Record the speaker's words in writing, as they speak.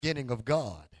beginning of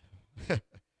God.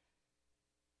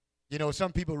 You know,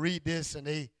 some people read this and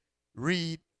they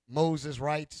read Moses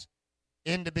writes,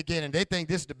 in the beginning. They think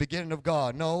this is the beginning of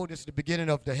God. No, this is the beginning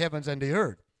of the heavens and the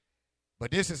earth.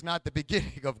 But this is not the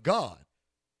beginning of God.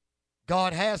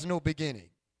 God has no beginning.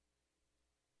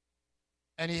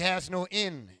 And he has no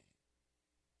end.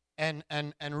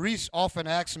 And Reese often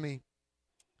asks me,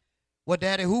 well,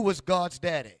 Daddy, who was God's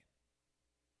daddy?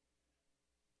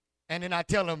 And then I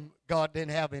tell him God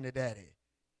didn't have any daddy.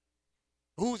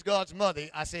 Who's God's mother?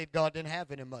 I said God didn't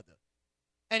have any mother.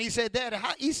 And he said, Daddy,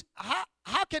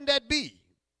 how can that be?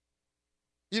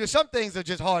 You know, some things are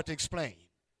just hard to explain.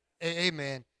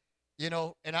 Amen. You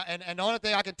know, and the only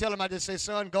thing I can tell him, I just say,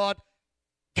 son, God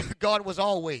was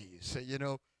always, you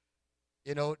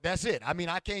know, that's it. I mean,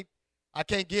 I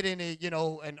can't get any, you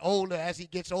know, and older, as he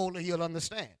gets older, he'll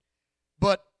understand.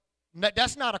 But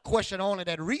that's not a question only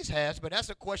that Reese has, but that's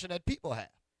a question that people have.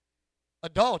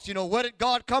 Adults, you know, where did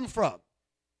God come from?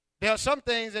 There are some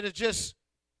things that are just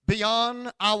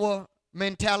beyond our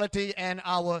mentality and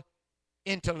our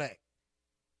intellect.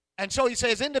 And so he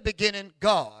says, in the beginning,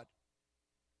 God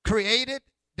created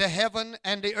the heaven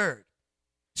and the earth.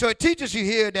 So it teaches you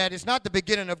here that it's not the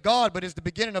beginning of God, but it's the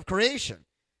beginning of creation.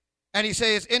 And he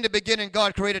says, in the beginning,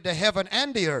 God created the heaven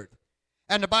and the earth.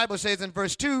 And the Bible says in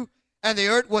verse 2, and the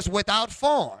earth was without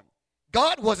form.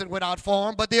 God wasn't without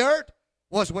form, but the earth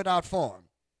was without form.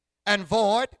 And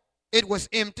void, it was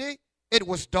empty, it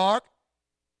was dark.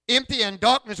 Empty and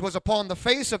darkness was upon the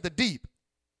face of the deep.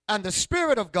 And the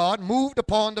Spirit of God moved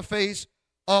upon the face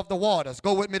of the waters.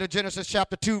 Go with me to Genesis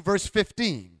chapter 2, verse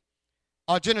 15.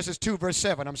 Or Genesis 2, verse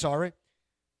 7, I'm sorry.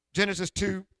 Genesis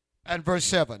 2 and verse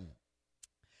 7.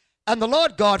 And the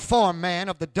Lord God formed man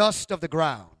of the dust of the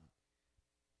ground,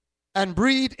 and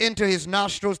breathed into his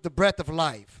nostrils the breath of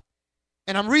life.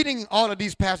 And I'm reading all of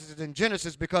these passages in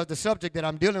Genesis because the subject that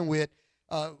I'm dealing with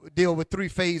deal with three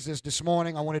phases this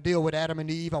morning. I want to deal with Adam and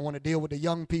Eve. I want to deal with the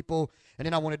young people. And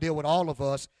then I want to deal with all of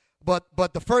us.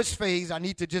 But the first phase, I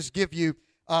need to just give you,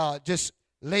 just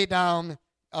lay down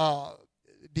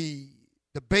the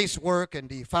base work and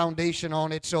the foundation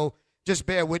on it. So just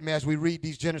bear with me as we read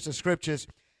these Genesis scriptures.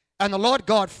 And the Lord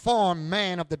God formed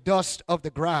man of the dust of the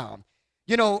ground.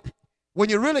 You know, when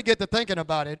you really get to thinking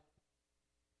about it,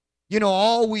 you know,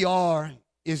 all we are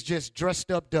is just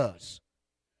dressed up dust.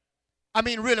 I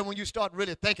mean, really, when you start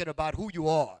really thinking about who you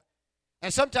are.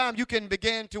 And sometimes you can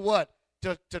begin to what?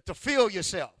 To feel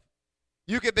yourself.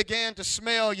 You can begin to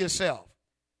smell yourself.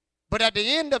 But at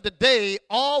the end of the day,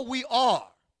 all we are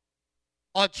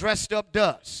dressed up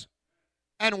dust.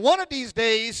 And one of these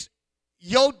days,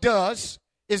 your dust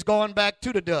is going back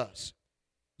to the dust.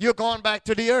 You're going back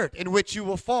to the earth in which you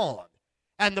were formed.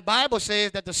 And the Bible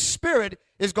says that the spirit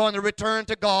is going to return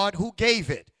to God who gave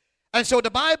it. And so the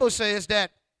Bible says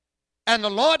that, and the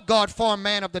Lord God formed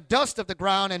man of the dust of the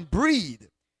ground and breathed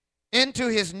into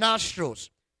his nostrils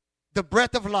the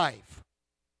breath of life.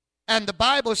 And the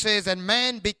Bible says, and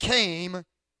man became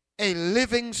a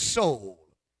living soul.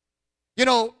 You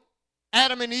know,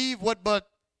 Adam and Eve, or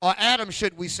Adam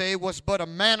should we say, was but a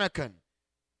mannequin.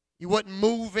 He wasn't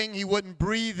moving, he wasn't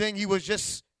breathing, he was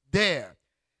just there.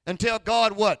 Until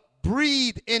God what?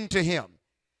 Breathed into him.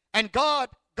 And God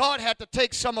had to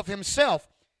take some of himself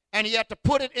and he had to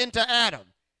put it into Adam.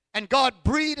 And God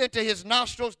breathed into his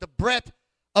nostrils the breath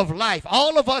of life.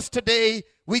 All of us today,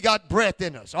 we got breath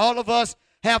in us. All of us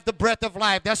have the breath of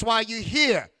life. That's why you're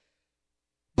here.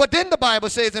 But then the Bible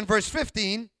says in verse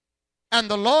 15, and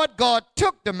the Lord God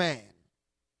took the man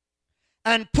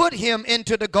and put him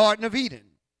into the Garden of Eden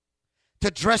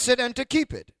to dress it and to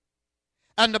keep it.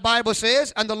 And the Bible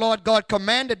says, and the Lord God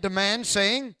commanded the man,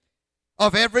 saying,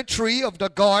 of every tree of the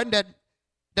garden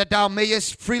that thou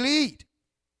mayest freely eat.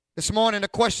 This morning the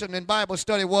question in Bible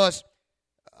study was,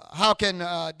 how can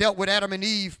dealt with Adam and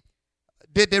Eve,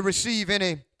 did they receive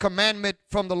any commandment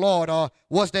from the Lord, or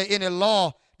was there any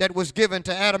law that was given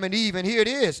to Adam and Eve? And here it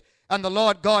is. And the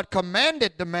Lord God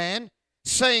commanded the man,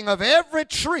 saying, of every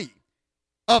tree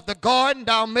of the garden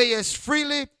thou mayest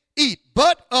freely eat,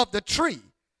 but of the tree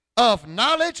of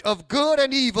knowledge of good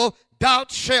and evil thou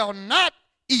shalt not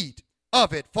eat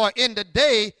of it. For in the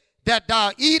day that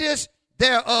thou eatest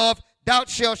thereof, thou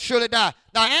shalt surely die.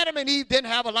 Now, Adam and Eve didn't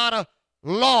have a lot of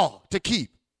law to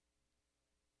keep.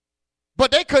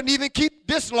 But they couldn't even keep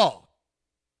this law.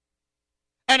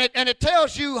 And it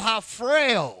tells you how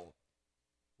frail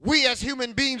we as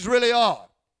human beings really are.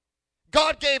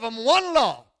 God gave them one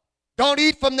law. Don't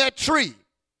eat from that tree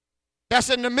that's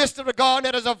in the midst of the garden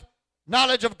that is of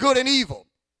knowledge of good and evil.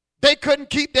 They couldn't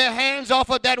keep their hands off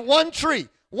of that one tree.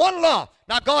 One law.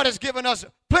 Now, God has given us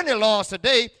plenty of laws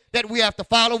today, that we have to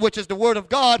follow, which is the Word of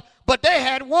God, but they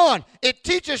had one. It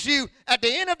teaches you at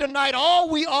the end of the night, all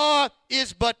we are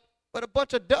is but a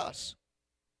bunch of dust.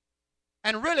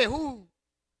 And really,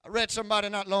 I read somebody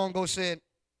not long ago said,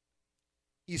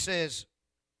 he says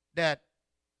that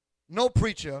no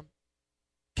preacher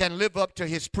can live up to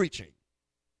his preaching.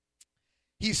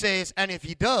 He says, and if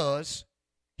he does,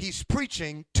 he's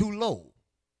preaching too low.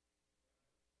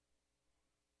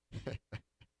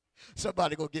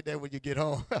 Somebody go get that when you get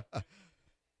home.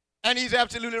 And he's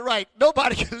absolutely right.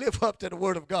 Nobody can live up to the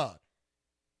Word of God.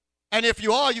 And if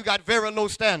you are, you got very low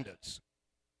standards.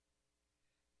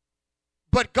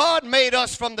 But God made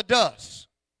us from the dust.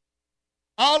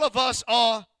 All of us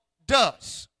are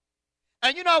dust.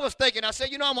 And I was thinking, I said,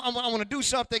 I want to do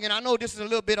something, and I know this is a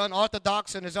little bit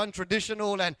unorthodox and it's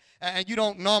untraditional, and you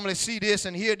don't normally see this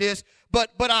and hear this, but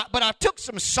I took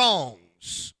some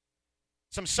songs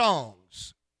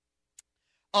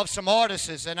of some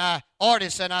artists, and I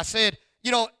said,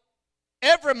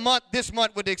 every month, this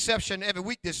month with the exception, every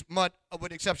week this month with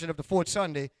the exception of the fourth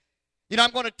Sunday, I'm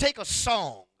going to take a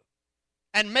song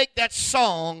and make that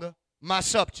song my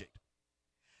subject.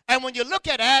 And when you look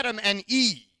at Adam and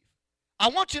Eve, I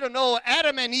want you to know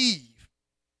Adam and Eve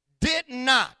did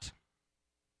not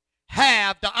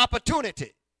have the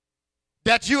opportunity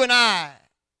that you and I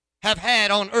have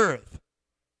had on earth.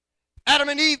 Adam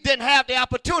and Eve didn't have the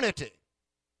opportunity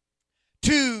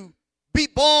to be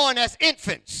born as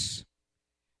infants.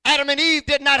 Adam and Eve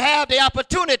did not have the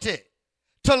opportunity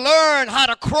to learn how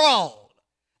to crawl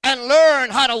and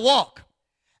learn how to walk.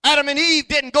 Adam and Eve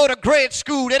didn't go to grade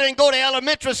school. They didn't go to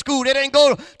elementary school. They didn't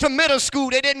go to middle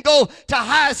school. They didn't go to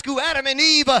high school. Adam and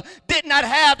Eve did not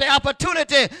have the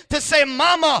opportunity to say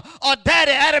mama or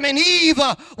daddy. Adam and Eve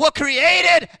were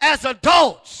created as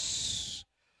adults.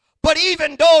 But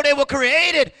even though they were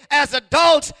created as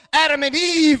adults, Adam and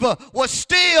Eve were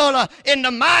still, in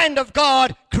the mind of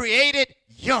God, created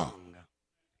young.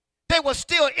 They were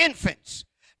still infants.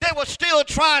 They were still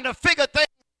trying to figure things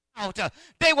out.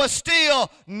 They were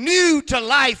still new to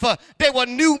life. They were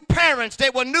new parents.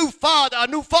 They were a new father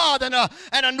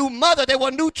and a new mother. They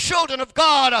were new children of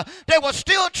God. They were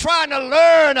still trying to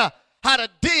learn how to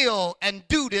deal and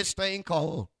do this thing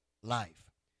called life.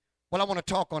 Well, I want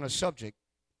to talk on a subject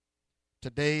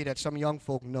today that some young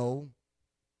folk know,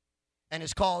 and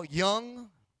it's called Young,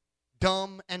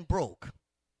 Dumb, and Broke.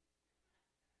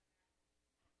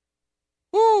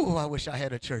 Ooh, I wish I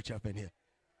had a church up in here.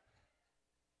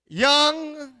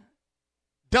 Young,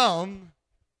 dumb,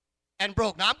 and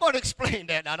broke. Now, I'm going to explain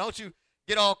that. Now, don't you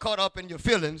get all caught up in your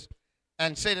feelings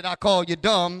and say that I call you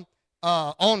dumb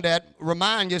on that.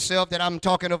 Remind yourself that I'm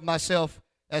talking of myself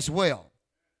as well.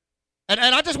 And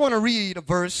I just want to read a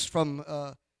verse from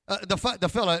the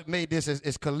fella that made this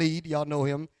is Khalid. Y'all know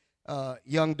him.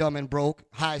 Young, Dumb, and Broke,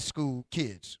 High School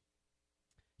Kids.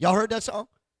 Y'all heard that song?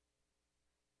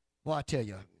 Well, I tell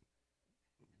you,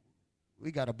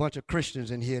 we got a bunch of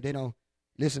Christians in here. They don't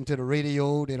listen to the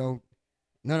radio. They don't,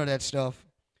 none of that stuff.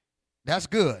 That's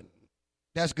good.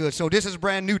 That's good. So this is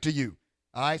brand new to you.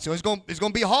 All right? So it's going to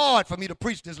be hard for me to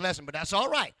preach this lesson, but that's all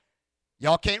right.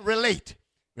 Y'all can't relate.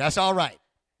 That's all right.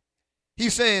 He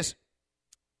says,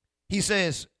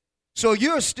 so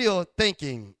you're still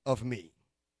thinking of me.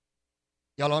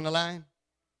 Y'all on the line?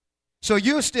 So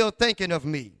you're still thinking of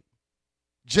me,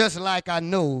 just like I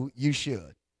know you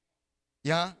should.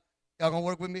 Yeah? Y'all gonna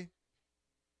work with me?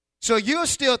 So you're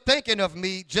still thinking of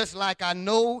me just like I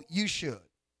know you should.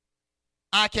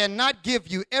 I cannot give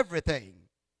you everything.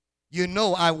 You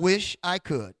know I wish I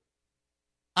could.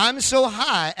 I'm so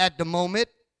high at the moment.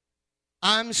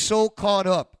 I'm so caught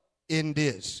up in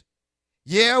this.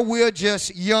 Yeah, we're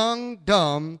just young,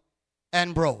 dumb,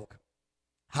 and broke.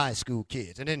 High school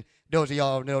kids. And then those of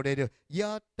y'all know they do.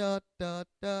 Ya da da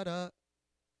da da.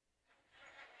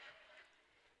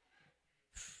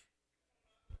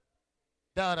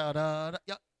 Da da da da.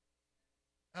 Yeah.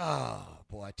 Oh,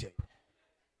 boy, I tell you.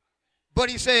 But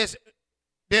he says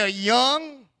they're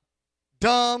young,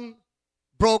 dumb,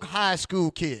 broke high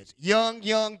school kids. Young,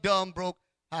 dumb, broke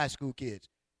high school kids.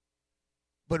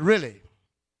 But really,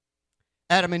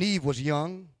 Adam and Eve was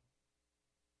young,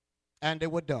 and they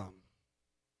were dumb,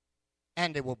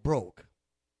 and they were broke.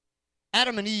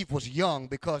 Adam and Eve was young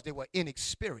because they were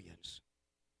inexperienced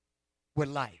with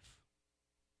life.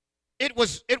 It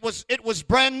was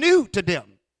brand new to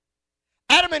them.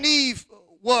 Adam and Eve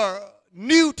were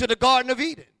new to the Garden of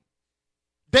Eden.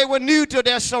 They were new to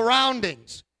their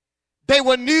surroundings. They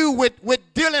were new with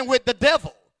dealing with the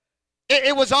devil.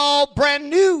 It was all brand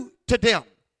new to them.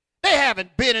 They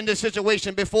haven't been in this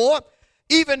situation before.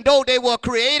 Even though they were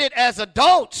created as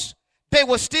adults, they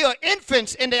were still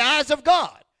infants in the eyes of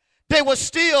God. they were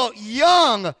still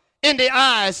young in the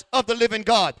eyes of the living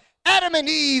God. Adam and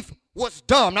Eve was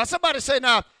dumb. Now somebody say,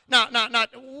 now,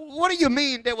 what do you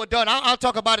mean they were dumb? I'll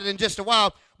talk about it in just a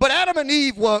while. But Adam and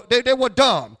Eve they were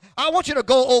dumb. I want you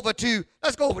to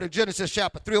let's go over to Genesis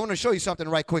chapter 3. I want to show you something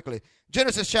right quickly.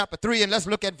 Genesis chapter 3, and let's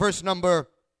look at verse number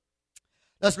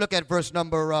 6. Let's look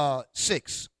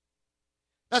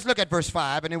at verse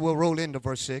 5, and then we'll roll into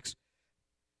verse 6.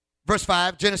 Verse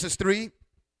 5, Genesis 3.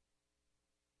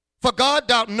 For God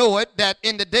doth know it, that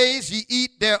in the days ye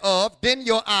eat thereof, then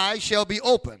your eyes shall be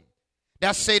opened.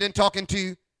 That's Satan talking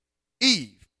to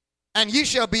Eve. And ye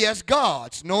shall be as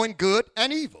gods, knowing good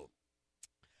and evil.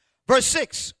 Verse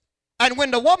 6. And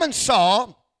when the woman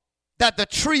saw that the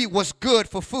tree was good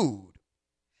for food,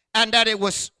 and that it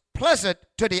was pleasant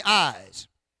to the eyes,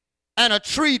 and a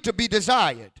tree to be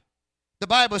desired, the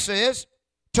Bible says,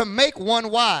 to make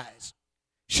one wise,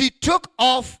 she took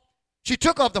of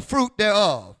the fruit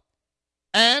thereof.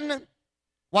 And,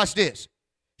 watch this,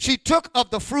 she took of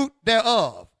the fruit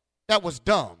thereof that was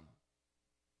dumb.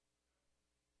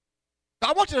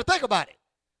 I want you to think about it.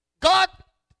 God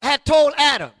had told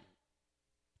Adam,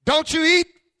 don't you eat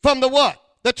from the what?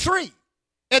 The tree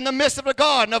in the midst of the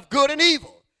garden of good and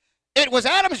evil. It was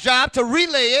Adam's job to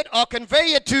relay it or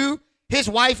convey it to his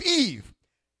wife Eve.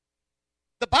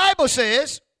 The Bible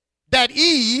says that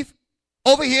Eve,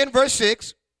 over here in verse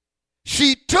 6,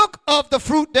 she took of the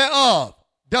fruit thereof,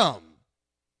 dumb.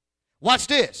 Watch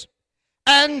this.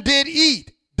 And did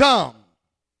eat, dumb.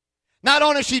 Not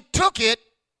only she took it,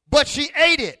 but she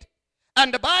ate it.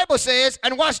 And the Bible says,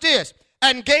 and watch this,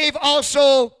 and gave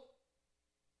also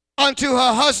unto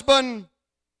her husband,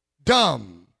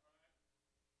 dumb.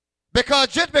 Because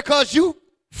just because you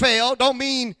fell don't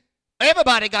mean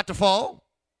everybody got to fall.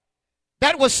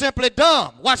 That was simply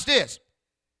dumb. Watch this.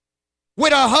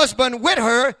 With her husband with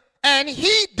her, and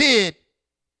he did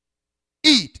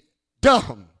eat,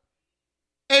 dumb.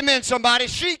 Amen, somebody.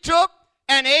 She took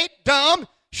and ate, dumb.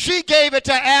 She gave it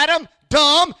to Adam,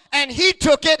 dumb. And he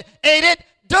took it, ate it,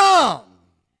 dumb.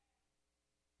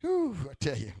 Whew, I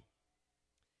tell you.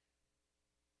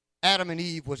 Adam and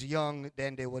Eve was young,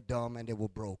 then they were dumb, and they were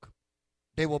broke.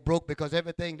 They were broke because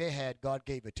everything they had, God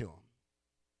gave it to them.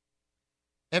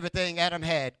 Everything Adam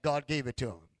had, God gave it to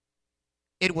him.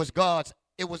 It was God's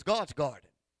garden.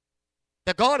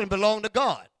 The garden belonged to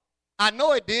God. I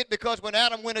know it did because when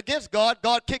Adam went against God,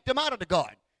 God kicked him out of the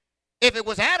garden. If it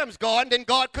was Adam's garden, then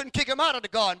God couldn't kick him out of the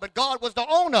garden. But God was the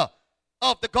owner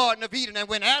of the Garden of Eden. And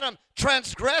when Adam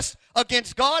transgressed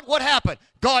against God, what happened?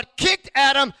 God kicked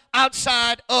Adam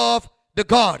outside of the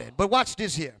garden. But watch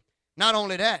this here. Not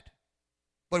only that,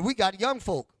 but we got young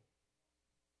folk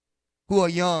who are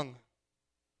young,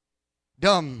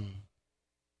 dumb,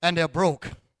 and they're broke.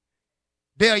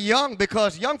 They're young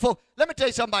because young folk, let me tell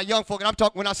you something about young folk. And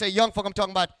when I say young folk, I'm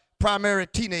talking about primary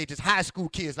teenagers, high school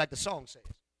kids, like the song says.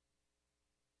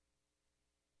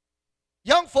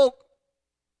 Young folk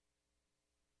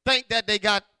think that they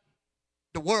got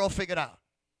the world figured out.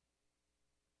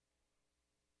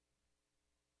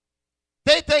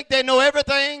 They think they know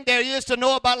everything there is to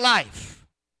know about life.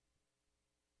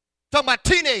 Talking about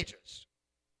teenagers.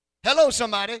 Hello,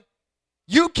 somebody.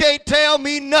 You can't tell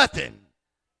me nothing.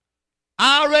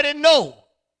 I already know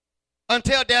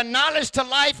until their knowledge to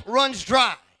life runs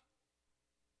dry.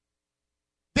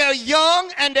 They're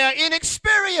young and they're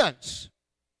inexperienced.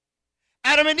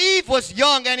 Adam and Eve was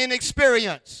young and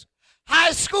inexperienced.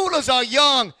 High schoolers are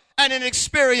young and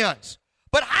inexperienced.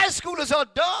 But high schoolers are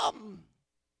dumb.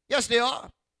 Yes, they are.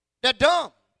 They're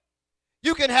dumb.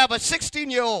 You can have a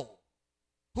 16-year-old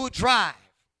who drive,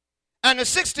 and the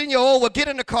 16-year-old will get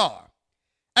in the car,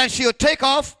 and she'll take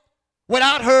off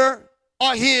without her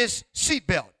or his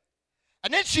seatbelt.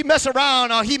 And then she mess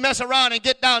around or he mess around and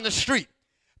get down the street.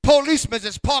 Policemen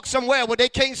is parked somewhere where they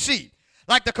can't see.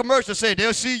 Like the commercial said,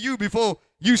 they'll see you before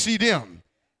you see them.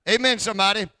 Amen,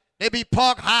 somebody. They be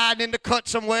parked hiding in the cut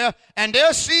somewhere, and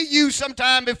they'll see you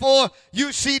sometime before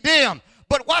you see them.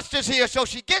 But watch this here. So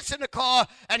she gets in the car,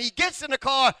 and he gets in the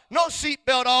car, no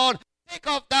seatbelt on, take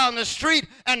off down the street,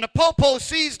 and the popo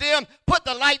sees them, put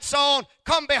the lights on,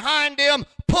 come behind them,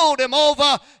 pull them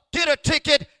over, get a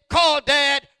ticket, call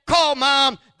dad, call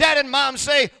mom. Dad and mom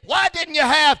say, why didn't you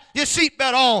have your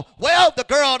seatbelt on? Well, the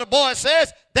girl or the boy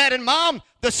says, Dad and mom,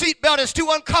 the seatbelt is too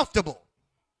uncomfortable.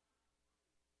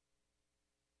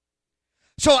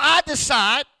 So I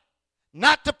decide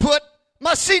not to put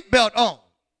my seatbelt on.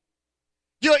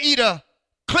 You either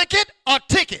click it or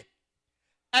ticket.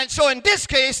 And so in this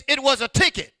case, it was a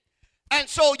ticket. And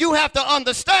so you have to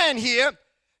understand here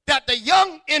that the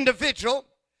young individual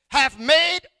have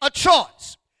made a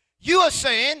choice. You are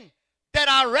saying that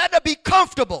I'd rather be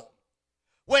comfortable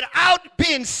without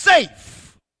being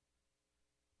safe.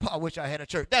 I wish I had a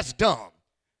church. That's dumb.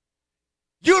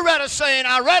 You're rather saying,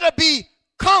 I'd rather be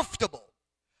comfortable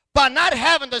by not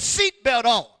having the seatbelt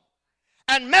on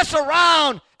and mess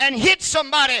around and hit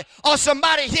somebody, or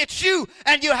somebody hits you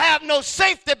and you have no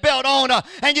safety belt on,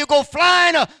 and you go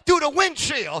flying through the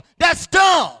windshield. That's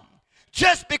dumb.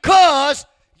 Just because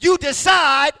you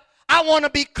decide, I want to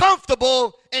be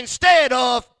comfortable instead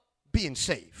of being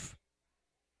safe.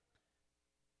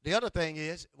 The other thing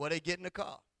is, well, they get in the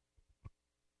car.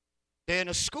 They're in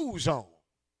a school zone.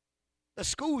 The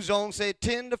school zone said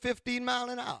 10 to 15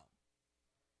 miles an hour.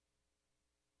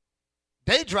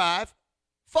 They drive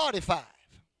 45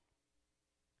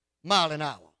 miles an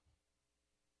hour.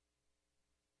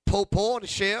 Popo, the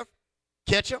sheriff,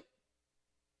 catch them,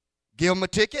 give them a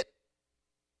ticket.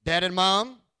 Dad and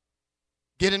mom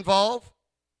get involved.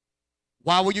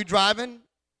 Why were you driving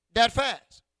that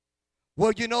fast?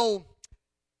 Well, you know,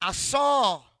 I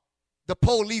saw the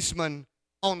policeman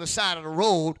on the side of the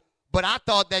road, but I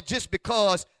thought that just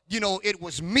because, you know, it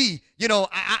was me, you know,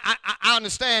 I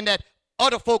understand that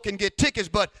other folk can get tickets,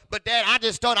 but Dad, I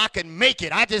just thought I could make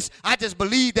it. I just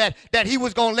believed that he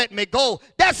was going to let me go.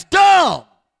 That's dumb.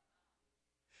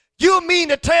 You mean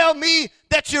to tell me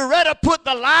that you'd rather put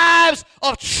the lives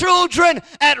of children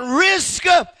at risk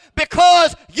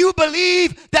because you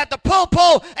believe that the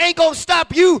popo ain't going to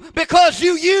stop you because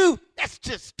you? That's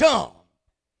just dumb.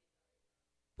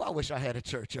 Well, I wish I had a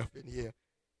church up in here.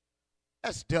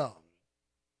 That's dumb.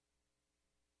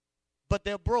 But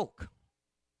they're broke.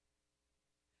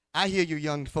 I hear you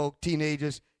young folk,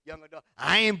 teenagers, young adults.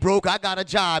 I ain't broke. I got a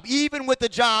job. Even with the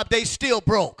job, they still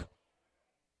broke.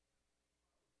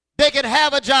 They can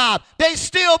have a job. They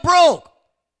still broke.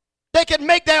 They can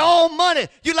make their own money.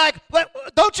 You like,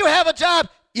 but don't you have a job?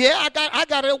 Yeah, I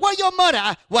got it. Where your money?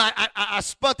 I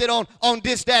spent it on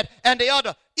this, that, and the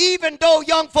other. Even though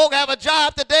young folk have a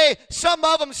job today, some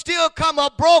of them still come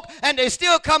up broke, and they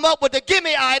still come up with the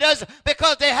gimme items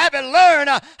because they haven't learned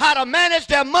how to manage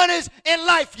their monies in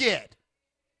life yet.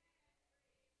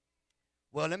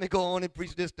 Well, let me go on and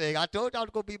preach this thing. I told y'all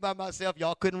to go be by myself.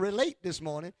 Y'all couldn't relate this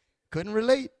morning. Couldn't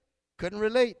relate.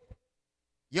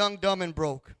 Young, dumb, and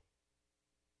broke.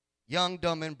 Young,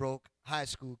 dumb, and broke. High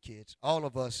school kids. All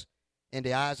of us, in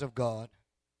the eyes of God,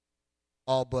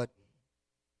 all but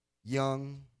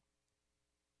young.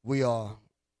 We are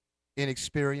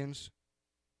inexperienced.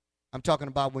 I'm talking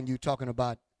about when you're talking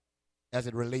about as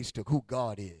it relates to who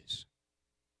God is.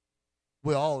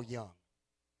 We're all young.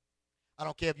 I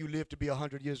don't care if you live to be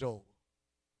 100 years old.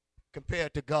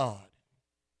 Compared to God,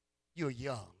 you're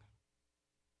young.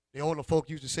 The older folk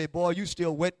used to say, boy, you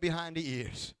still wet behind the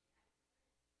ears.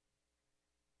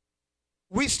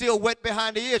 We still wet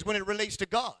behind the ears when it relates to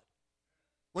God.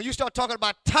 When you start talking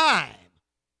about time,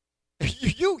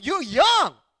 you're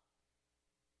young.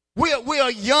 We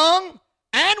are young,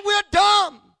 and we're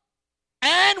dumb,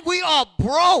 and we are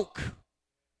broke.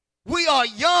 We are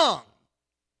young.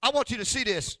 I want you to see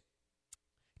this.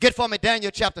 Get for me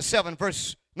Daniel chapter 7,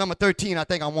 verse number 13, I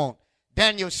think I want.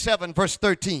 Daniel 7, verse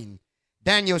 13.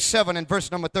 Daniel 7 and verse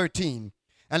number 13.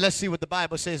 And let's see what the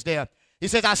Bible says there. He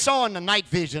says, I saw in the night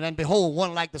vision, and behold,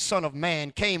 one like the Son of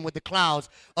Man came with the clouds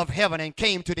of heaven and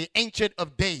came to the Ancient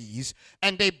of Days,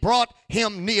 and they brought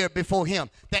him near before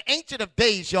him. The Ancient of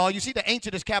Days, y'all, you see the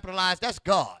Ancient is capitalized, that's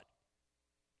God.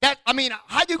 How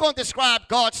you going to describe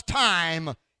God's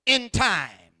time in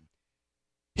time?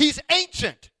 He's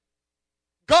ancient.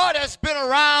 God has been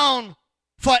around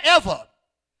forever.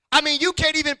 You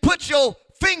can't even put your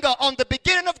finger on the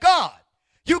beginning of God.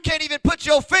 You can't even put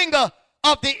your finger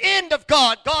of the end of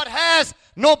God. God has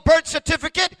no birth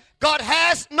certificate. God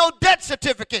has no death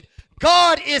certificate.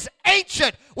 God is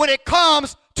ancient when it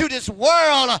comes to this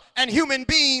world and human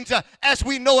beings as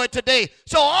we know it today.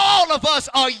 So all of us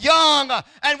are young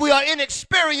and we are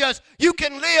inexperienced. You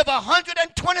can live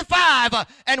 125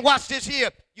 and watch this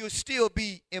here. You'll still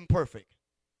be imperfect.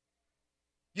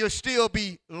 You'll still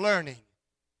be learning.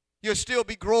 You'll still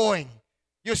be growing.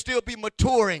 You'll still be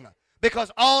maturing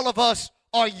because all of us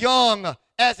are young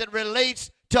as it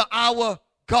relates to our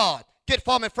God. Get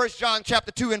for me 1 John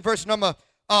chapter 2 and verse number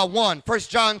 1. 1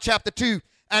 John chapter 2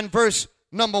 and verse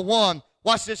number 1.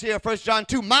 Watch this here, 1 John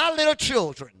 2. My little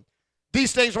children,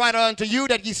 these things write unto you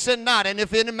that ye sin not. And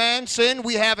if any man sin,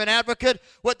 we have an advocate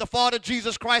with the Father,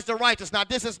 Jesus Christ the righteous. Now,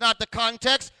 this is not the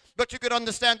context, but you can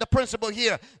understand the principle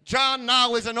here. John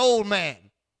now is an old man.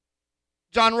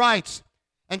 John writes,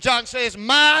 and John says,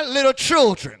 my little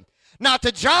children. Now,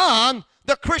 to John,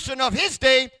 the Christian of his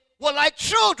day, were like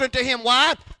children to him.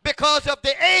 Why? Because of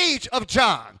the age of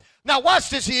John. Now, watch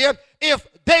this here. If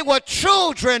they were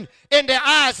children in the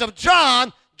eyes of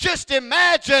John, just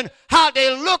imagine how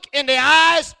they look in the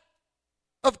eyes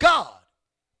of God.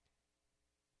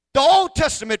 The Old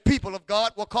Testament people of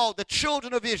God were called the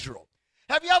children of Israel.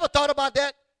 Have you ever thought about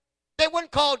that? They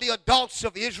weren't called the adults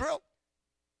of Israel.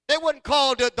 They weren't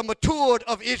called the matured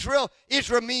of Israel.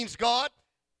 Israel means God.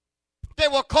 They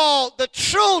were called the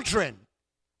children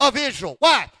of Israel.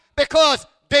 Why? Because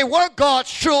they were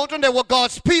God's children. They were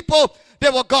God's people. They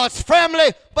were God's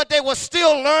family. But they were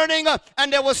still learning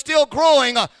and they were still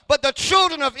growing. But the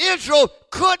children of Israel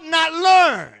could not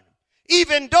learn,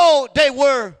 even though they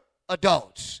were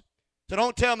adults. So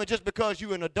don't tell me just because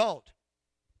you're an adult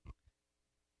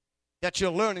that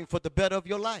you're learning for the better of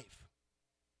your life.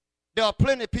 There are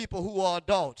plenty of people who are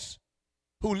adults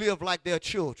who live like they're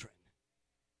children.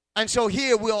 And so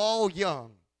here we're all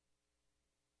young.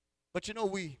 But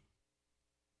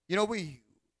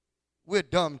we're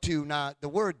dumb too. Now, the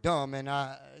word dumb, and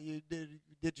I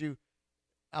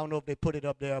don't know if they put it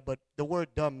up there, but the word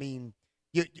dumb means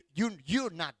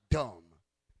you're not dumb,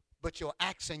 but your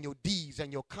acts and your deeds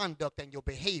and your conduct and your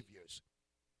behaviors.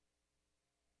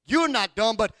 You're not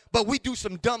dumb, but we do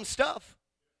some dumb stuff.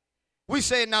 We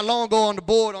said not long ago on the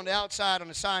board on the outside on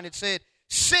the sign, it said,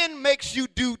 sin makes you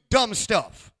do dumb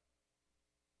stuff.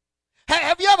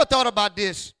 Have you ever thought about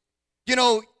this? You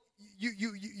know,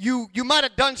 you might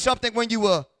have done something when you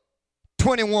were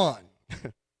 21.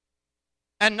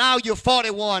 And now you're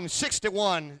 41,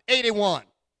 61, 81.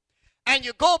 And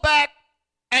you go back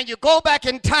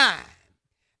in time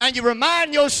and you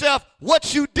remind yourself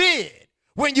what you did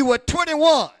when you were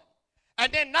 21.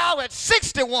 And then now at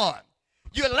 61,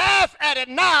 you laugh at it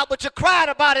now, but you cried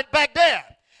about it back there.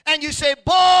 And you say,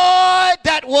 boy,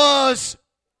 that was...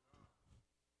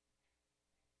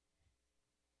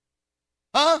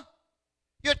 Huh?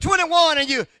 You're 21 and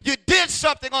you did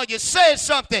something or you said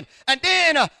something. And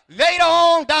then later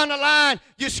on down the line,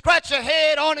 you scratch your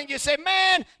head on it and you say,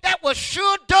 man, that was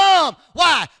sure dumb.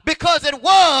 Why? Because it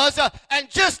was. And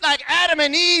just like Adam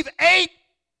and Eve ate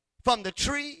from the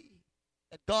tree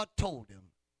that God told them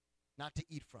not to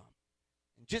eat from.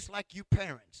 And just like you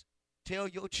parents tell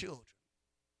your children,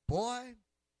 boy,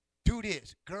 do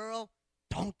this. Girl,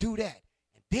 don't do that.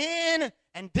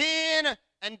 And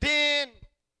then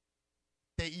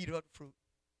they eat up fruit.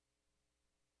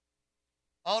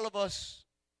 All of us,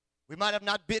 we might have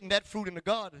not bitten that fruit in the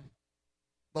garden,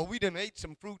 but we done ate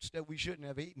some fruits that we shouldn't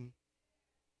have eaten.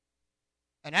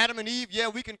 And Adam and Eve, yeah,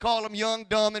 we can call them young,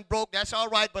 dumb, and broke. That's all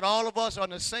right, but all of us are in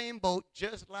the same boat,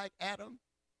 just like Adam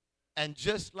and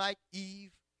just like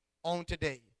Eve on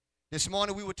today. This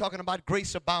morning we were talking about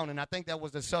grace abounding. I think that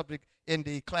was the subject in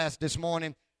the class this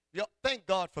morning. Thank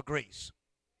God for grace.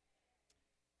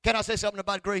 Can I say something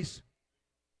about grace?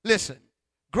 Listen,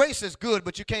 grace is good,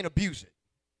 but you can't abuse it.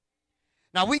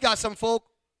 Now, we got some folk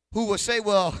who will say,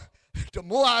 well, the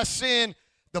more I sin,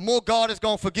 the more God is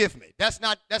going to forgive me. That's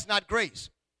not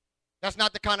grace. That's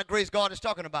not the kind of grace God is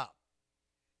talking about.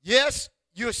 Yes,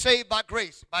 you're saved by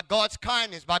grace, by God's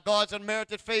kindness, by God's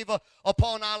unmerited favor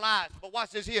upon our lives. But watch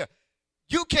this here.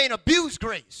 You can't abuse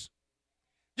grace.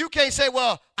 You can't say,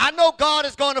 well, I know God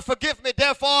is going to forgive me,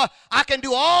 therefore I can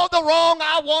do all the wrong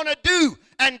I want to do,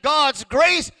 and God's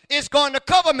grace is going to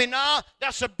cover me. Now,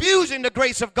 that's abusing the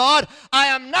grace of God. I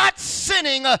am not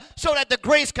sinning so that the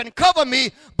grace can cover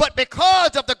me, but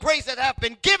because of the grace that has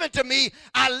been given to me,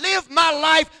 I live my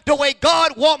life the way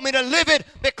God wants me to live it,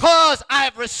 because I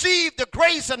have received the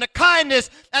grace and the kindness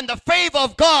and the favor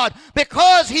of God,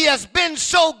 because he has been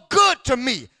so good to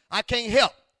me. I can't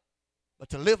help but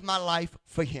to live my life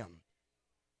for him.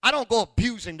 I don't go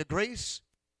abusing the grace.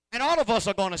 And all of us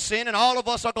are going to sin, and all of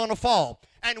us are going to fall.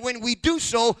 And when we do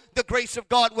so, the grace of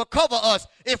God will cover us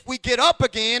if we get up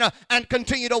again and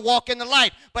continue to walk in the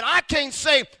light. But I can't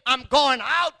say I'm going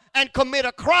out and commit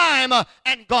a crime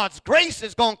and God's grace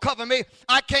is going to cover me.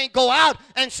 I can't go out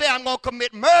and say I'm going to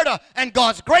commit murder and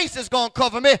God's grace is going to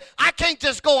cover me. I can't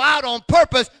just go out on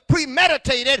purpose,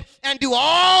 premeditated, and do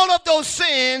all of those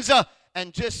sins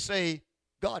and just say,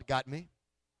 God got me.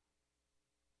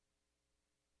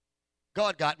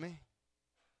 God got me.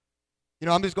 You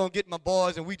know, I'm just going to get my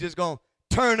boys and we just going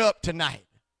to turn up tonight.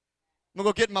 I'm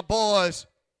going to go get my boys.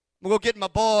 I'm going to go get my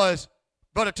boys,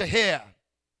 Brother Tahir,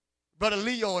 Brother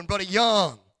Leo, and Brother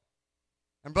Young,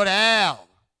 and Brother Al.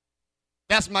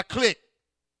 That's my clique.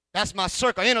 That's my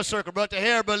circle, inner circle. Brother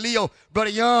Tahir, Brother Leo, Brother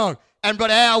Young, and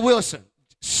Brother Al Wilson,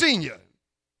 Senior,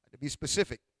 to be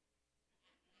specific.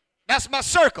 That's my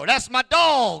circle. That's my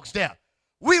dogs there.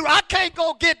 I can't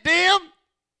go get them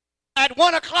at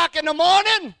 1 o'clock in the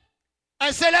morning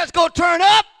and say, let's go turn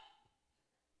up.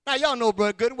 Now, y'all know,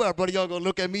 brother, good and well, brother, y'all going to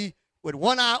look at me with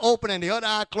one eye open and the other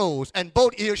eye closed and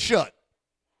both ears shut.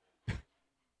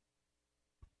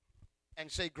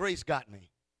 and say, grace got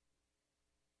me.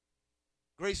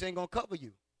 Grace ain't going to cover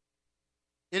you.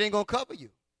 It ain't going to cover you.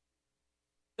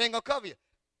 It ain't going to cover you.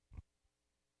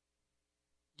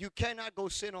 You cannot go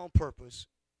sin on purpose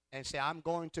and say, I'm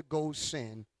going to go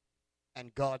sin,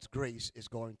 and God's grace is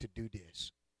going to do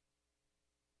this.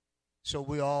 So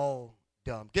we're all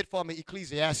dumb. Get for me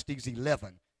Ecclesiastes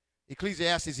 11.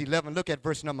 Ecclesiastes 11, look at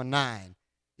verse number 9.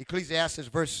 Ecclesiastes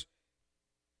verse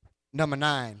number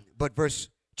 9, but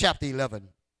chapter 11,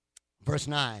 verse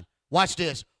 9. Watch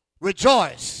this.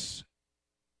 Rejoice.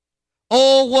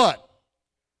 Oh, what?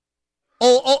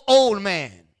 Oh, old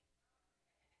man.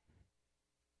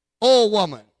 Old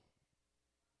woman.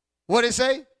 What did it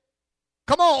say?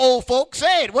 Come on, old folks,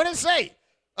 say it. What did it say?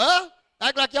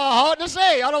 Act like y'all hard to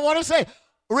say. I don't want to say.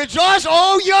 Rejoice,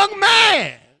 oh young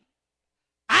man.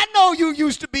 I know you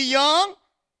used to be young,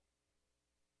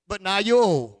 but now you're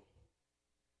old.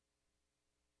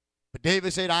 But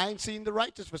David said, I ain't seen the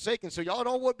righteous forsaken, so y'all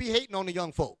don't be hating on the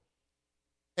young folk.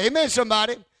 Amen,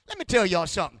 somebody. Let me tell y'all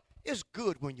something. It's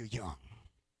good when you're young.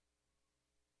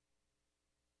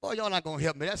 Boy, y'all not going to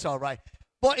help me. That's all right.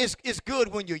 Boy, it's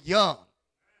good when you're young.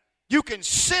 You can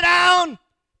sit down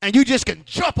and you just can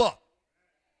jump up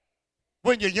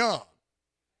when you're young.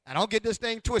 I don't get this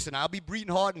thing twisted. I'll be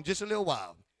breathing hard in just a little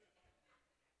while.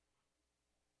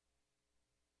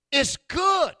 It's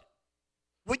good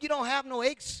when you don't have no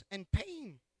aches and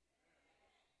pain.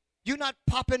 You're not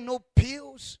popping no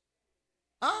pills.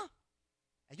 Huh?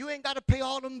 And you ain't got to pay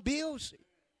all them bills.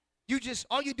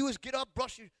 All you do is get up,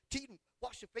 brush your teeth, and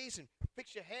wash your face, and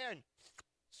fix your hair, and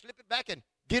slip it back, and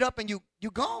get up, and you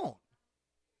gone.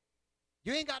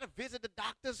 You ain't got to visit the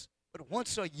doctors but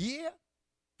once a year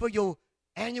for your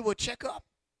annual checkup.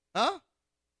 Huh?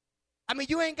 I mean,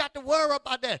 you ain't got to worry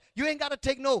about that. You ain't got to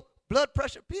take no blood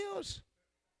pressure pills.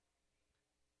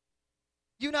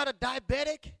 You're not a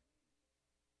diabetic.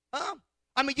 Huh?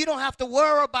 I mean, you don't have to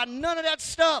worry about none of that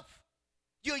stuff.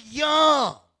 You're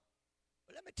young.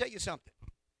 But let me tell you something.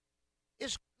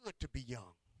 It's good to be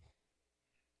young.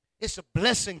 It's a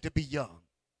blessing to be young.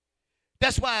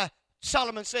 That's why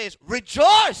Solomon says,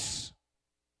 rejoice.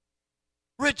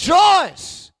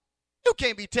 Rejoice. You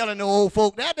can't be telling the old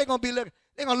folk that. They're going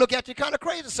to look at you kind of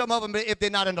crazy, some of them, if they're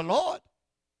not in the Lord.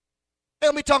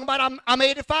 They'll be talking about, I'm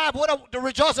 85. To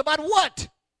rejoice about what?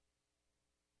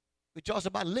 Rejoice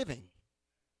about living.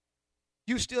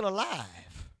 You still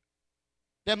alive.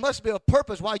 There must be a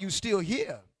purpose why you still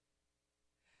here.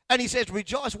 And he says,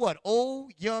 rejoice what? Oh,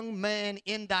 young man,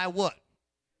 in thy what?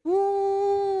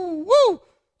 Woo, woo.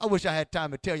 I wish I had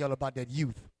time to tell y'all about that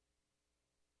youth.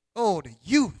 Oh, the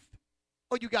youth.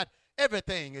 Oh, you got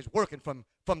everything is working from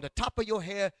the top of your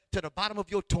hair to the bottom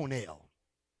of your toenail.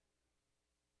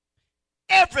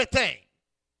 Everything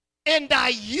in thy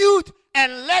youth,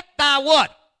 and let thy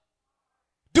what?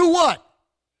 Do what?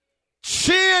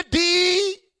 Cheer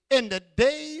thee in the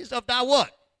days of thy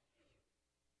what?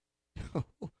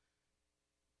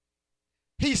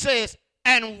 He says,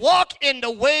 and walk in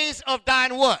the ways of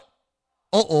thine what?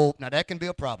 Uh-oh. Now that can be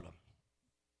a problem.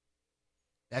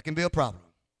 That can be a problem.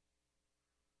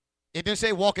 It didn't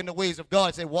say walk in the ways of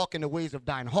God. It said walk in the ways of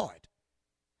thine heart.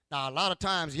 Now, a lot of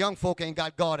times, young folk ain't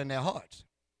got God in their hearts.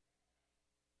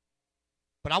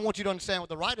 But I want you to understand what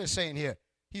the writer is saying here.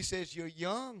 He says, you're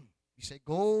young. He said,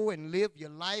 go and live your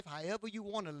life however you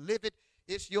want to live it.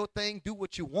 It's your thing. Do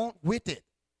what you want with it.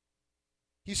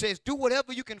 He says, do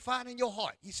whatever you can find in your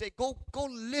heart. He said, go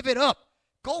live it up.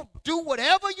 Go do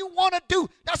whatever you want to do.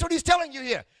 That's what he's telling you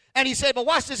here. And he said, but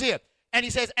watch this here. And he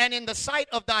says, and in the sight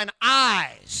of thine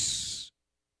eyes.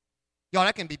 Y'all,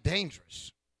 that can be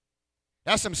dangerous.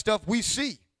 That's some stuff we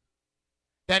see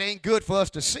that ain't good for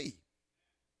us to see.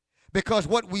 Because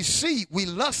what we see, we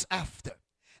lust after.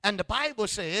 And the Bible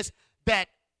says that,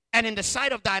 and in the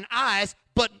sight of thine eyes,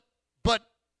 but,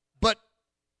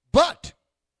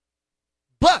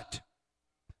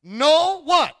 know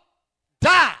what?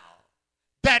 Thou,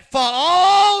 that for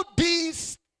all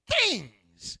these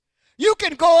things, you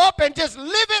can go up and just live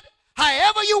it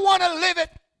however you want to live it.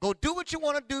 Go do what you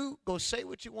want to do. Go say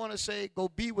what you want to say. Go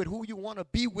be with who you want to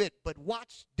be with. But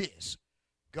watch this.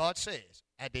 God says,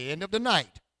 at the end of the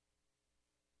night,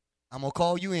 I'm going to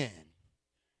call you in.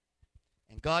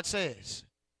 And God says,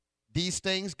 these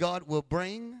things God will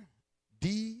bring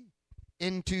thee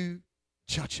into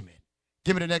judgment.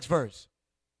 Give me the next verse.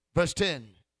 Verse 10.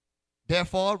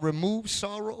 Therefore, remove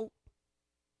sorrow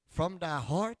from thy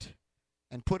heart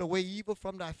and put away evil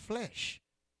from thy flesh.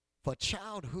 For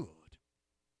childhood.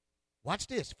 Watch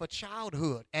this. For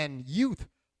childhood and youth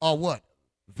are what?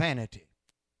 Vanity.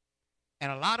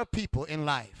 And a lot of people in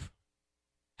life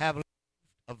have lived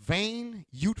a vain,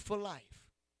 youthful life.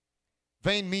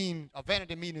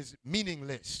 Vanity means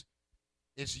meaningless.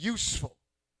 It's useful.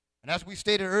 And as we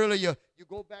stated earlier, you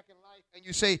go back in life and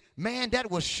you say, man,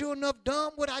 that was sure enough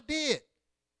dumb what I did.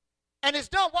 And it's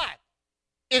done what?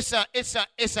 It's an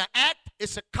act,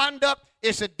 it's a conduct,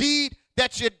 it's a deed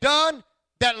that you've done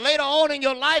that later on in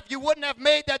your life you wouldn't have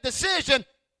made that decision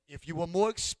if you were more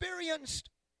experienced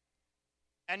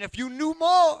and if you knew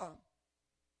more.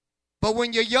 But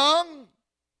when you're young,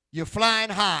 you're flying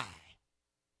high.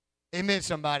 Amen,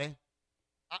 somebody.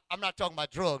 I'm not talking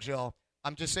about drugs, y'all.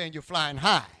 I'm just saying you're flying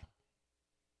high.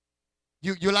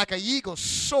 You're like an eagle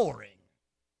soaring.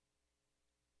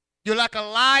 You're like a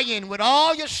lion with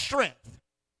all your strength.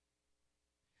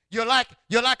 You're like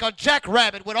a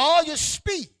jackrabbit with all your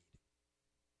speed.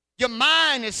 Your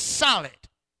mind is solid.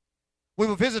 We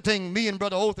were visiting, me and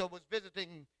Brother Otho was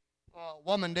visiting a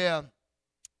woman there,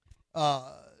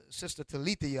 Sister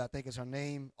Talithia, I think is her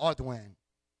name, Arthwan.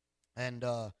 And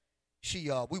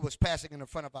we was passing in the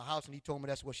front of her house, and he told me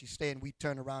that's where she's staying. We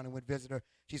turned around and went visit her.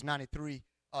 She's 92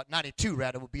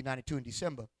 rather, will be 92 in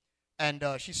December. And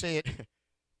she said,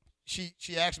 she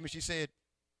asked me, she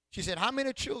said, how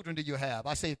many children do you have?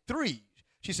 I said, 3.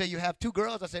 She said, you have 2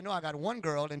 girls? I said, no, I got 1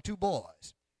 girl and 2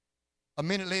 boys. A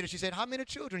minute later, she said, how many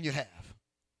children you have?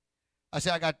 I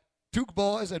said, I got 2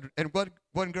 boys and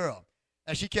one girl.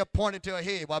 And she kept pointing to her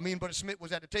head while me and Brother Smith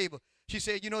was at the table. She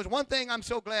said, it's one thing I'm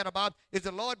so glad about is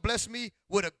the Lord blessed me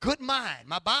with a good mind.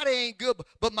 My body ain't good,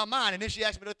 but my mind. And then she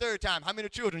asked me the 3rd time, how many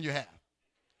children you have?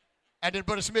 And then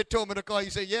Brother Smith told me to call. He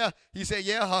said, yeah. He said,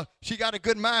 yeah, she got a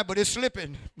good mind, but it's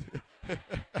slipping.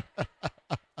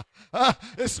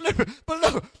 It's slipping. But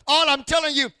look, all I'm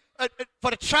telling you,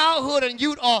 for the childhood and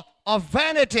youth are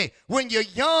vanity. When you're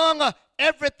young,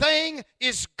 everything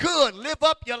is good. Live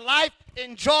up your life.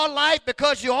 Enjoy life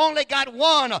because you only got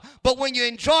one. But when you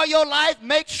enjoy your life,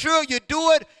 make sure you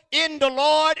do it in the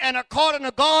Lord and according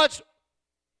to God's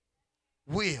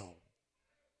will.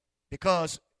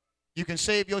 Because you can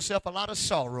save yourself a lot of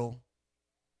sorrow.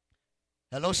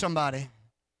 Hello, somebody.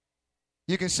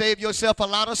 You can save yourself a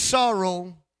lot of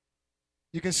sorrow.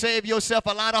 You can save yourself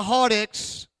a lot of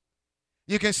heartaches.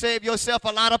 You can save yourself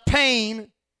a lot of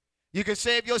pain. You can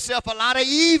save yourself a lot of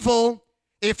evil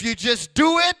if you just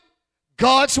do it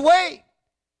God's way.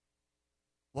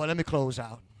 Well, let me close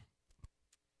out.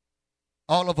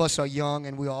 All of us are young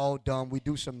and we're all dumb. We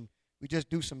just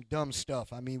do some dumb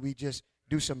stuff. I mean, we just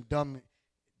do some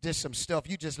stuff.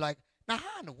 You just like, now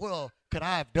how in the world could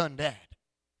I have done that?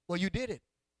 Well, you did it.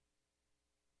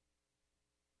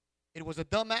 It was a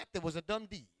dumb act. It was a dumb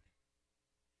deed.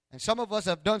 And some of us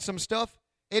have done some stuff.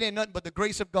 It ain't nothing but the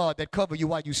grace of God that cover you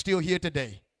while you're still here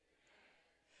today.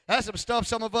 That's some stuff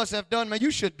some of us have done, man.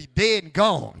 You should be dead and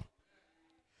gone.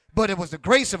 But it was the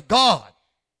grace of God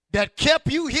that kept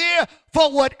you here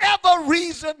for whatever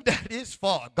reason that is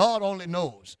for. God only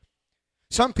knows.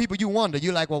 Some people you wonder,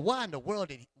 you're like, well, why in the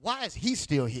world why is he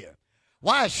still here?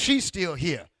 Why is she still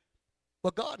here?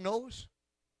 Well, God knows.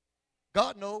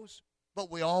 God knows. But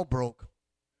we all broke.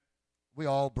 We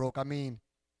all broke. I mean,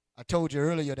 I told you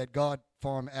earlier that God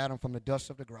formed Adam from the dust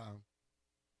of the ground.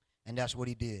 And that's what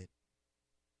he did.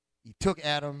 He took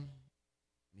Adam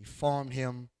and he formed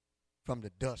him from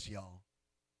the dust, y'all.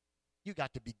 You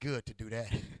got to be good to do that.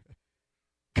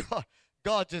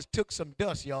 God just took some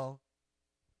dust, y'all,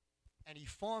 and he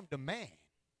formed a man.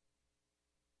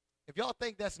 If y'all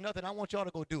think that's nothing, I want y'all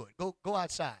to go do it. Go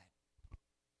outside.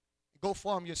 Go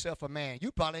form yourself a man.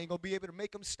 You probably ain't going to be able to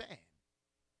make him stand.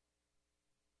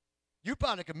 You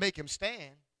probably can make him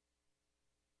stand,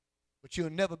 but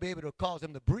you'll never be able to cause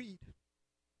him to breathe.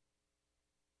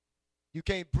 You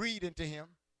can't breathe into him.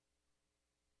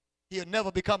 He'll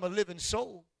never become a living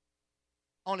soul.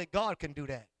 Only God can do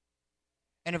that.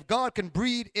 And if God can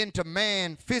breathe into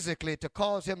man physically to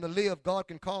cause him to live, God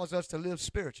can cause us to live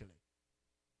spiritually.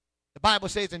 The Bible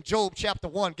says in Job chapter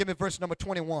 1, give me verse number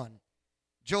 21.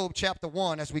 Job chapter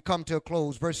 1, as we come to a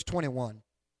close, verse 21.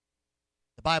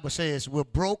 The Bible says, we're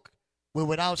broke, we're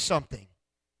without something.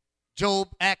 Job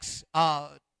acts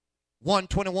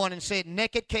 1:21 and said,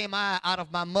 naked came I out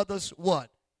of my mother's what?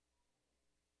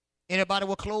 Anybody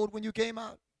were clothed when you came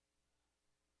out?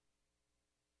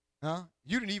 Huh?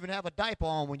 You didn't even have a diaper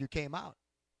on when you came out.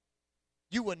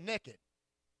 You were naked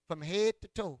from head to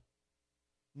toe.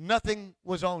 Nothing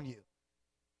was on you.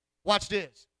 Watch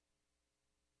this.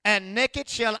 And naked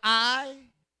shall I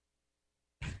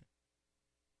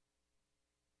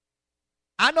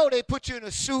know they put you in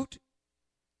a suit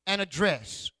and a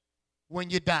dress when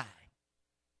you die.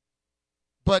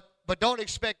 But don't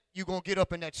expect you're going to get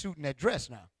up in that suit and that dress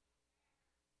now.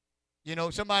 You know,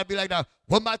 somebody be like, now,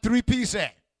 where my 3-piece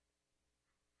at?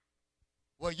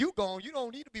 Well, you gone. You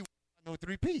don't need to be wearing I know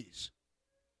 3 P's.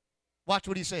 Watch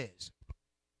what he says.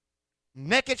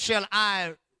 Naked shall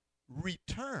I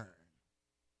return.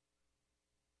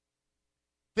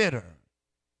 Thither.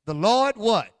 The Lord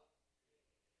what?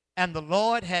 And the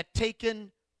Lord had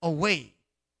taken away.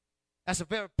 That's a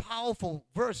very powerful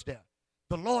verse there.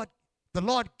 The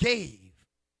Lord gave.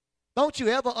 Don't you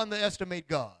ever underestimate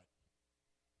God.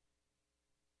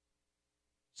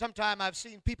 Sometimes I've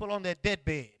seen people on their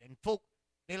deathbed and folk,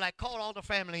 they like call all the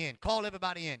family in, call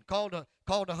everybody in, call the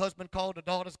husband, call the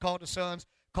daughters, call the sons,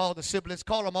 call the siblings,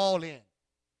 call them all in.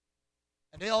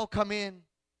 And they all come in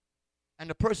and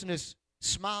the person is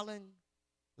smiling,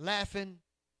 laughing,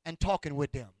 and talking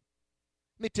with them.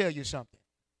 Let me tell you something.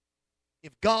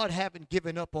 If God haven't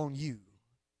given up on you,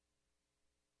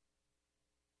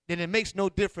 then it makes no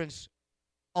difference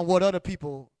on what other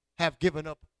people have given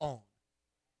up on.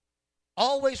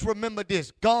 Always remember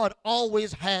this. God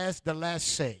always has the last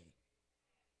say.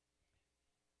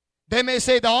 They may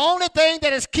say the only thing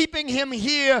that is keeping him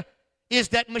here is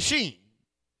that machine.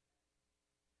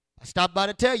 I stopped by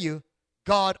to tell you,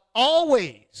 God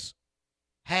always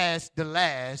has the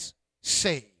last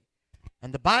say.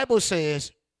 And the Bible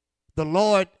says, the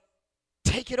Lord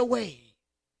take it away.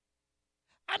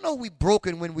 I know we're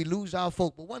broken when we lose our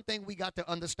folk, but one thing we got to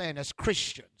understand as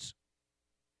Christians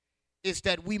is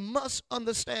that we must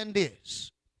understand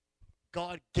this.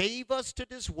 God gave us to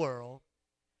this world,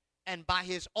 and by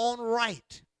his own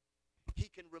right, he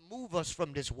can remove us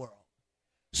from this world.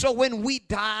 So when we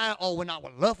die or when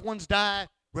our loved ones die,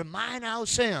 remind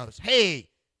ourselves, hey,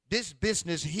 this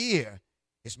business here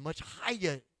is much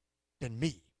higher than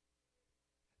me.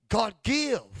 God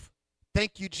give.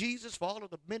 Thank you, Jesus, for all of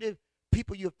the many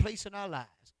people you have placed in our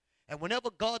lives. And whenever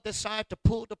God decides to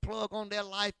pull the plug on their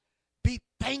life, be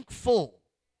thankful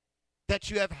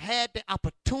that you have had the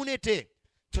opportunity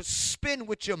to spend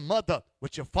with your mother,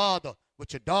 with your father,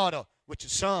 with your daughter, with your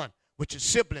son, with your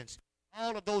siblings,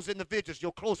 all of those individuals,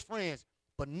 your close friends.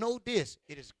 But know this,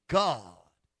 it is God.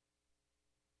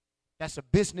 That's a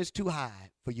business too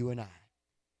high for you and I.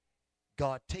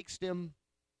 God takes them,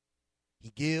 he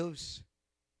gives,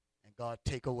 and God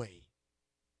take away.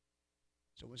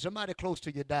 So when somebody close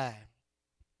to you die,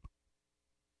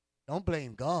 don't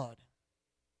blame God.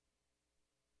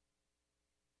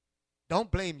 Don't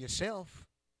blame yourself.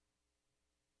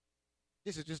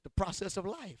 This is just the process of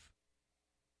life.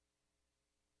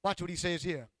 Watch what he says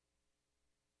here.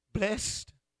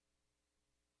 Blessed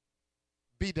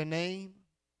be the name.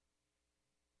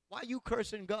 Why are you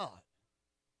cursing God?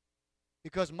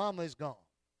 Because mama is gone.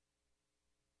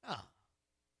 Ah.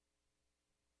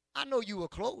 I know you were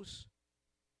close.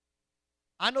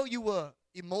 I know you were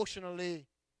emotionally,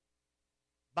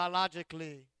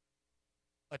 biologically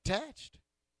attached.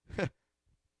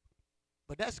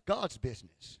 But that's God's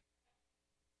business.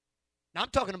 Now, I'm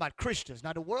talking about Christians.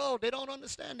 Now, the world, they don't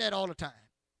understand that all the time.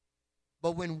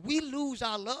 But when we lose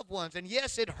our loved ones, and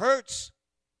yes, it hurts,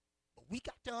 but we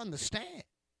got to understand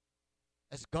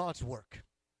that's God's work.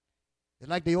 It's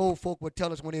like the old folk would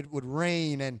tell us when it would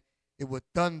rain and it would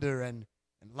thunder and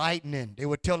lightning. They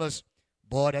would tell us,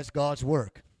 boy, that's God's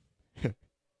work.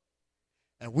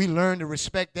 And we learn to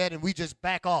respect that and we just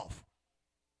back off.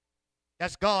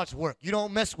 That's God's work. You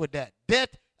don't mess with that.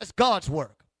 Death, that's God's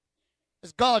work.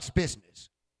 It's God's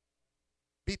business.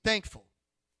 Be thankful.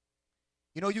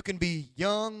 You know, you can be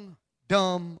young,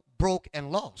 dumb, broke,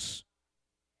 and lost.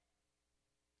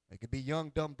 You can be young,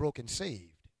 dumb, broke, and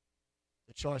saved.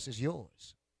 The choice is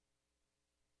yours.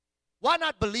 Why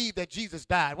not believe that Jesus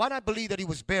died? Why not believe that he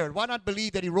was buried? Why not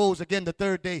believe that he rose again the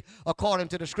third day according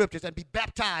to the scriptures and be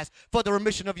baptized for the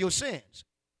remission of your sins?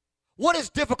 What is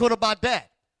difficult about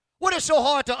that? What is so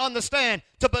hard to understand?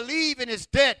 To believe in his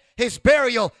death, his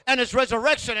burial, and his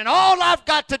resurrection. And all I've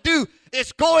got to do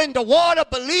is go in the water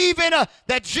believing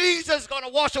that Jesus is going to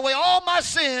wash away all my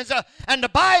sins. And the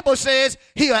Bible says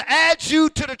he'll add you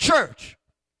to the church.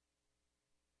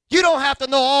 You don't have to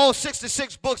know all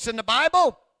 66 books in the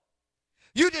Bible.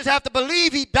 You just have to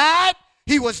believe he died,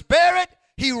 he was buried,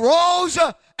 he rose,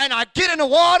 and I get in the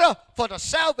water for the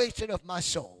salvation of my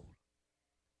soul.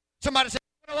 Somebody said,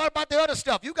 what about the other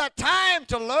stuff? You got time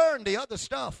to learn the other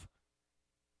stuff.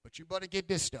 But you better get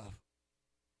this stuff.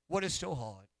 What is so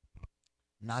hard?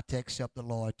 Not to accept the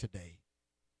Lord today.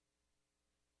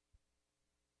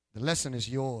 The lesson is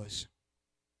yours.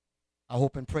 I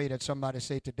hope and pray that somebody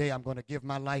say today I'm going to give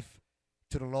my life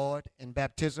to the Lord in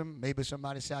baptism. Maybe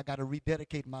somebody say I got to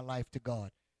rededicate my life to God.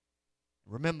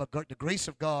 Remember, the grace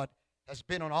of God has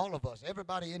been on all of us.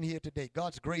 Everybody in here today,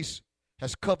 God's grace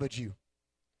has covered you.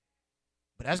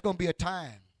 But that's going to be a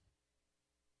time.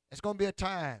 It's going to be a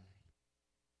time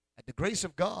that the grace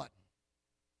of God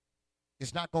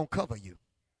is not going to cover you.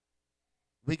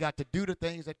 We got to do the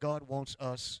things that God wants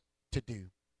us to do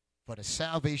for the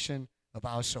salvation of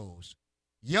our souls.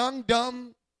 Young,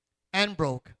 dumb, and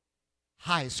broke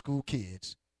high school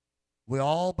kids. We're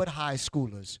all but high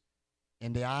schoolers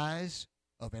in the eyes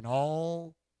of an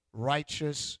all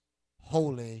righteous,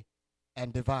 holy,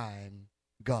 and divine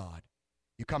God.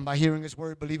 You come by hearing his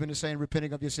word, believing the saying,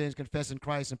 repenting of your sins, confessing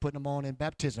Christ, and putting them on in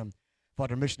baptism for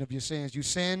the remission of your sins. You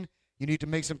sin, you need to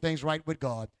make some things right with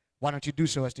God. Why don't you do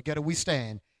so? As together we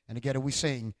stand and together we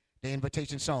sing the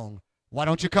invitation song. Why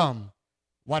don't you come?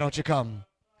 Why don't you come?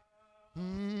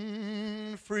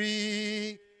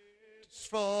 Free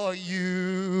for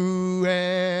you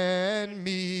and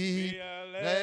me.